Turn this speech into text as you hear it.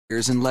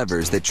gears and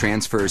levers that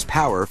transfers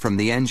power from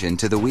the engine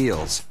to the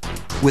wheels.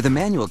 With a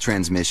manual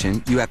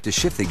transmission, you have to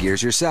shift the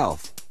gears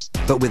yourself.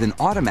 But with an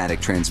automatic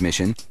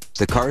transmission,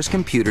 the car's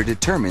computer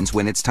determines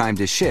when it's time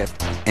to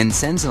shift and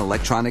sends an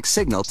electronic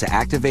signal to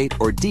activate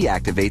or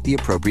deactivate the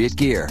appropriate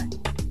gear.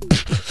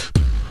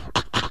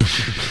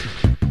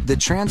 The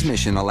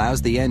transmission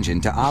allows the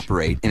engine to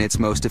operate in its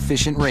most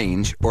efficient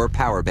range or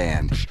power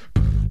band.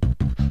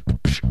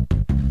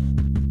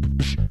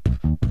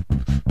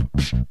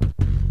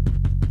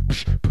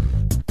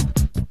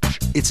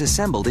 It's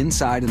assembled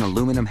inside an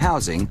aluminum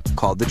housing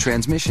called the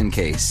transmission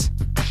case.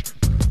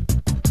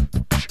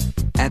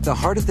 At the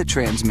heart of the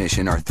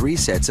transmission are 3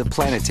 sets of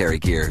planetary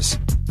gears,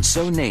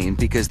 so named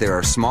because there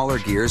are smaller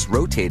gears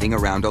rotating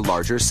around a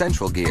larger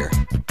central gear.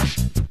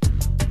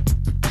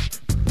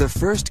 The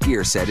first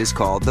gear set is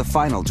called the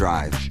final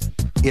drive.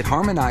 It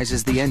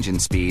harmonizes the engine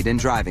speed and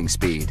driving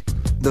speed.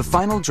 The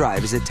final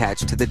drive is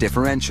attached to the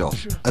differential,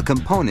 a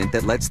component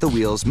that lets the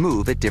wheels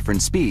move at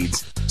different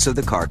speeds so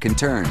the car can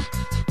turn.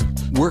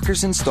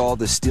 Workers install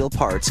the steel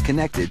parts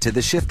connected to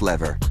the shift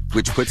lever,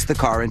 which puts the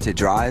car into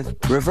drive,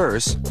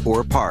 reverse,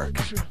 or park.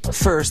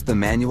 First, the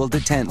manual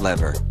detent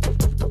lever.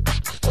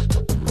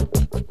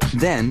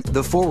 Then,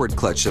 the forward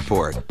clutch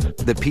support.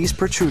 The piece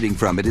protruding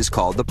from it is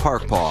called the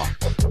park paw.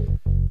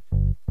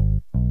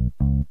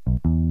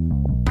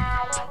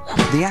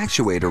 The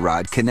actuator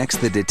rod connects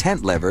the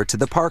detent lever to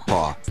the park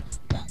paw.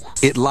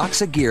 It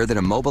locks a gear that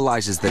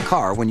immobilizes the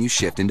car when you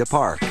shift into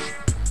park.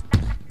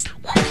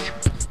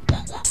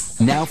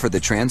 Now for the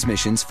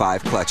transmission's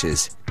 5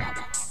 clutches.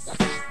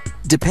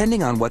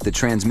 Depending on what the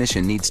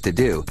transmission needs to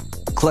do,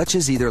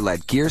 clutches either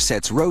let gear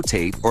sets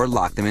rotate or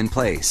lock them in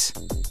place.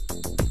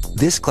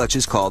 This clutch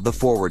is called the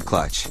forward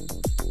clutch.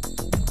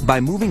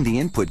 By moving the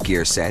input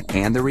gear set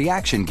and the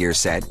reaction gear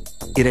set,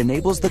 it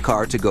enables the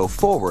car to go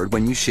forward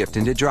when you shift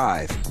into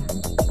drive.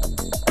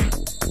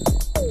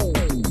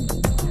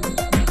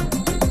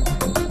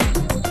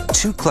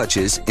 Two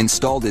clutches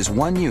installed as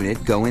one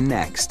unit go in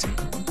next.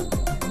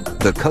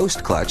 The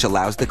coast clutch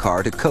allows the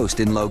car to coast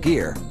in low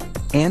gear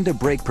and to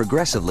brake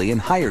progressively in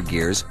higher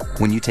gears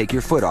when you take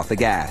your foot off the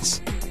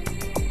gas.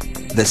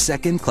 The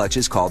second clutch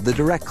is called the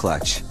direct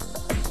clutch.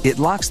 It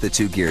locks the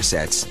 2 gear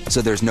sets,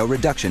 so there's no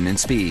reduction in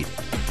speed.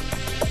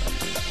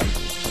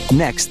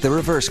 Next, the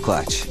reverse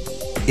clutch.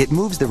 It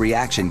moves the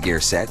reaction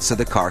gear set so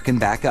the car can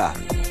back up.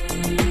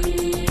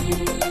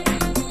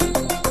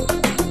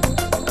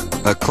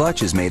 A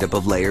clutch is made up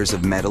of layers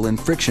of metal and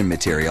friction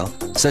material,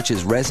 such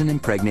as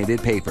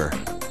resin-impregnated paper.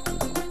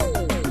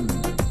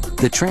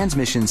 The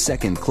transmission's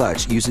second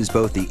clutch uses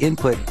both the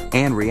input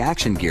and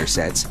reaction gear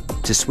sets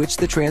to switch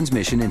the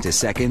transmission into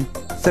second,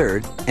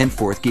 third, and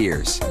fourth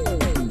gears.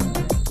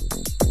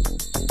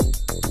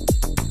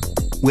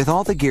 With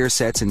all the gear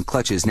sets and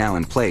clutches now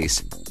in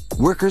place,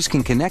 workers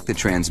can connect the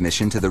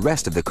transmission to the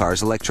rest of the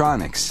car's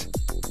electronics.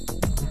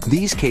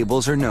 These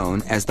cables are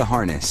known as the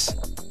harness.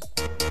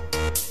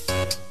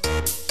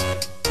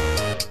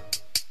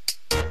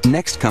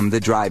 Next come the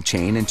drive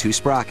chain and 2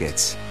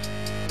 sprockets.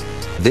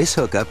 This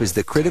hookup is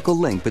the critical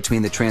link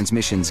between the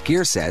transmission's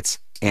gear sets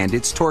and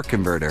its torque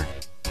converter.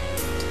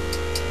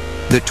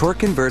 The torque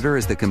converter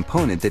is the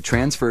component that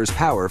transfers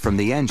power from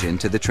the engine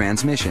to the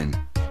transmission.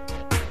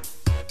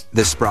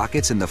 The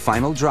sprockets in the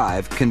final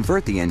drive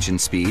convert the engine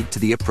speed to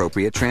the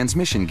appropriate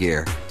transmission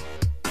gear.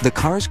 The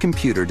car's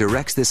computer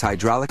directs this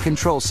hydraulic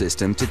control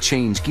system to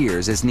change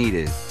gears as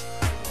needed.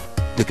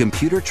 The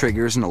computer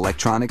triggers an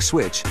electronic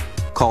switch,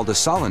 called a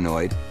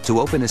solenoid, to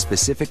open a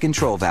specific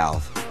control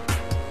valve.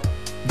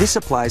 This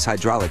applies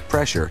hydraulic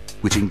pressure,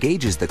 which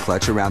engages the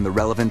clutch around the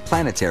relevant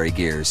planetary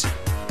gears.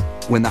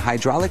 When the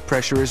hydraulic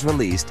pressure is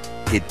released,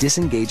 it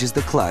disengages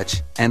the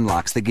clutch and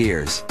locks the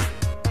gears.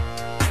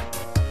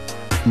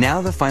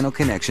 Now the final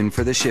connection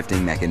for the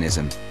shifting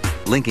mechanism,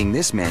 linking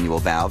this manual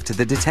valve to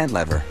the detent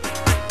lever.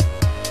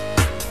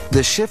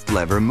 The shift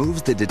lever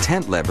moves the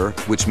detent lever,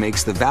 which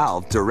makes the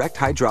valve direct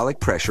hydraulic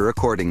pressure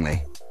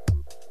accordingly.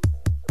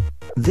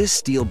 This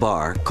steel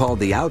bar, called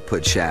the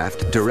output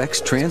shaft, directs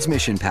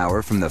transmission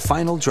power from the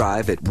final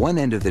drive at one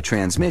end of the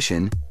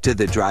transmission to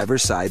the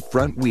driver's side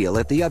front wheel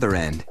at the other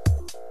end.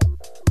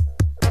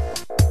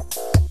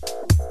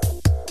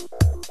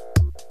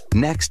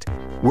 Next,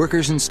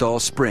 workers install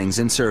springs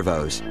and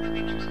servos,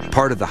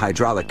 part of the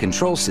hydraulic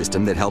control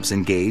system that helps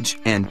engage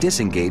and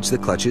disengage the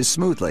clutches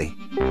smoothly.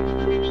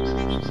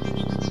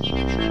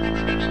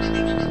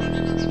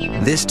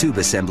 This tube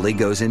assembly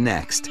goes in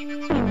next.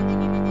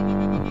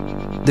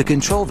 The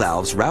control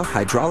valves route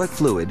hydraulic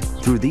fluid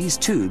through these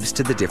tubes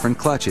to the different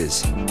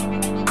clutches.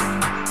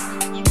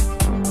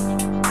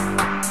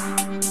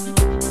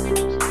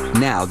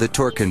 Now the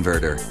torque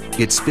converter.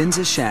 It spins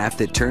a shaft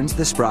that turns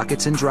the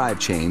sprockets and drive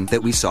chain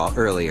that we saw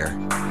earlier.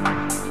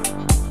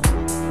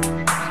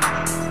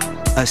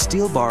 A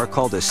steel bar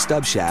called a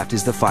stub shaft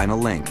is the final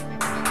link,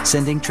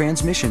 sending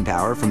transmission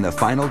power from the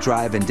final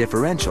drive and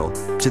differential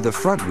to the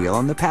front wheel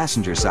on the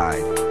passenger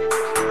side.